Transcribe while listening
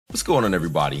What's going on,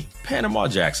 everybody? Panama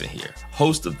Jackson here,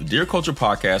 host of the Dear Culture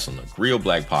podcast on the Griot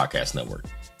Black Podcast Network.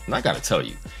 And I gotta tell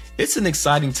you, it's an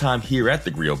exciting time here at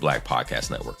the Griot Black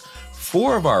Podcast Network.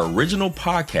 4 of our original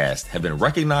podcasts have been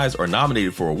recognized or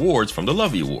nominated for awards from the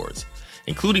Lovie Awards,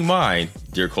 including mine,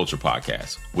 Dear Culture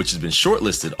Podcast, which has been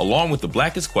shortlisted along with the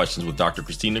Blackest Questions with Dr.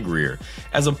 Christina Greer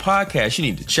as a podcast you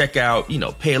need to check out,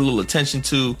 pay a little attention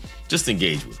to, just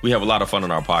engage with. We have a lot of fun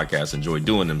on our podcast, enjoy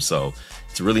doing them, so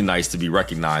it's really nice to be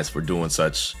recognized for doing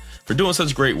such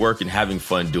great work and having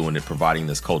fun doing it, providing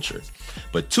this culture.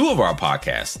 But 2 of our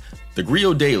podcasts, The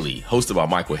Griot Daily, hosted by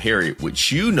Michael Harriot,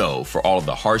 which you know for all of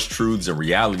the harsh truths and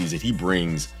realities that he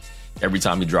brings every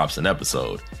time he drops an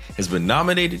episode, has been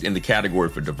nominated in the category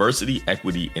for diversity,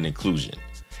 equity, and inclusion.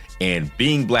 And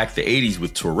Being Black the 80s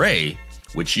with Touré,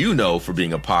 which you know for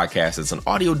being a podcast that's an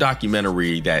audio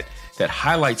documentary that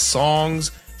highlights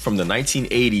songs from the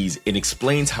 1980s and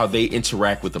explains how they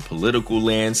interact with the political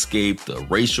landscape, the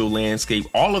racial landscape,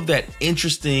 all of that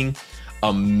interesting,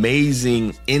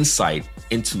 amazing insight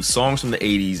into songs from the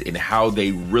 80s and how they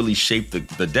really shaped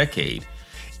the decade,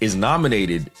 is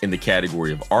nominated in the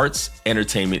category of arts,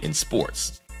 entertainment, and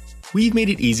sports. We've made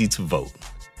it easy to vote.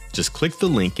 Just click the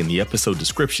link in the episode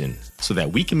description so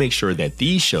that we can make sure that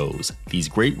these shows, these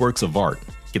great works of art,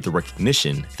 get the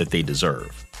recognition that they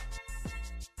deserve.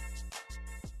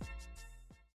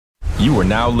 You are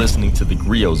now listening to the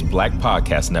Griot's Black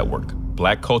Podcast Network,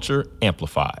 Black Culture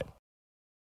Amplified.